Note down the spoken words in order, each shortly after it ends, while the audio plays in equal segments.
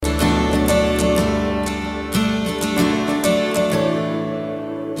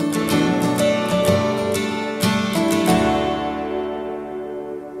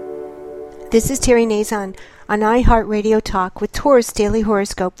This is Terry Nazon on iHeartRadio Talk with Taurus Daily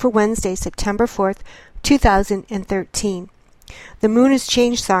Horoscope for Wednesday, September 4th, 2013. The moon has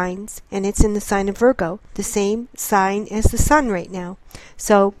changed signs, and it's in the sign of Virgo, the same sign as the sun right now.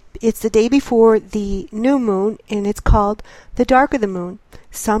 So it's the day before the new moon, and it's called the dark of the moon.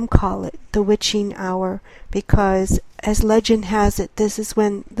 Some call it the witching hour because, as legend has it, this is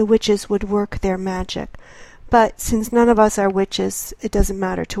when the witches would work their magic. But since none of us are witches, it doesn't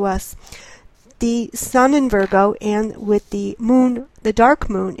matter to us. The sun in Virgo, and with the moon, the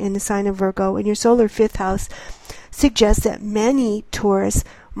dark moon in the sign of Virgo in your solar fifth house, suggests that many Taurus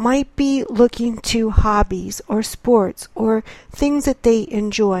might be looking to hobbies or sports or things that they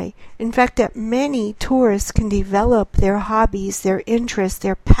enjoy. In fact, that many Taurus can develop their hobbies, their interests,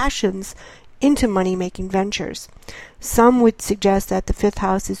 their passions into money-making ventures. Some would suggest that the fifth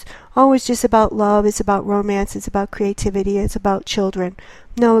house is always just about love, it's about romance, it's about creativity, it's about children.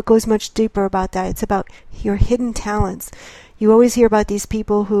 No, it goes much deeper about that. It's about your hidden talents. You always hear about these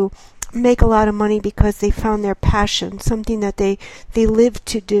people who make a lot of money because they found their passion, something that they live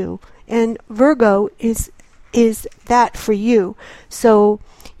to do. And Virgo is that for you. So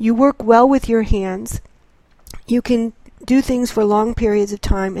you work well with your hands. You can do things for long periods of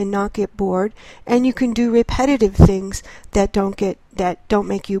time and not get bored, and you can do repetitive things that don't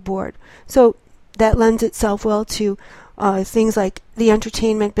make you bored. So that lends itself well to things like the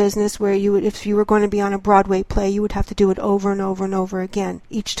entertainment business, where you would, if you were going to be on a Broadway play, you would have to do it over and over and over again,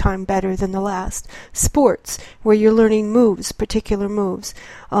 each time better than the last. Sports, where you're learning moves, particular moves.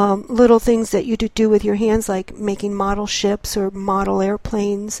 Little things that you do with your hands, like making model ships or model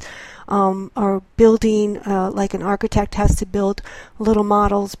airplanes, or building, like an architect has to build little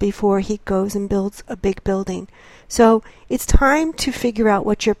models before he goes and builds a big building. So it's time to figure out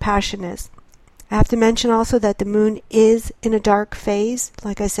what your passion is. I have to mention also that the moon is in a dark phase,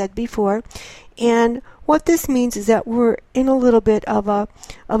 like I said before, and what this means is that we're in a little bit of a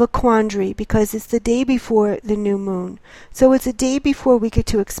quandary, because it's the day before the new moon. So it's a day before we get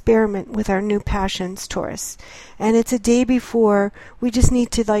to experiment with our new passions, Taurus. And it's a day before we just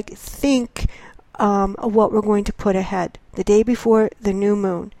need to think of what we're going to put ahead. The day before the new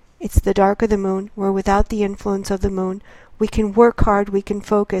moon. It's the dark of the moon. We're without the influence of the moon. We can work hard, we can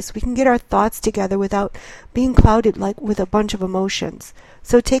focus, we can get our thoughts together without being clouded with a bunch of emotions.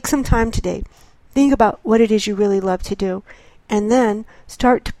 So take some time today. Think about what it is you really love to do, and then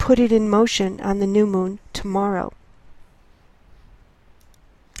start to put it in motion on the new moon tomorrow.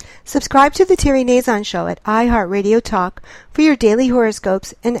 Subscribe to the Terry Nazon Show at iHeartRadio Talk for your daily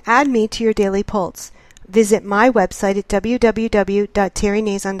horoscopes, and add me to your daily pulse. Visit my website at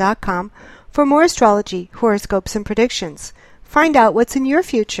www.terrynazon.com for more astrology, horoscopes, and predictions. Find out what's in your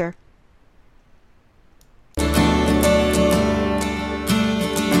future.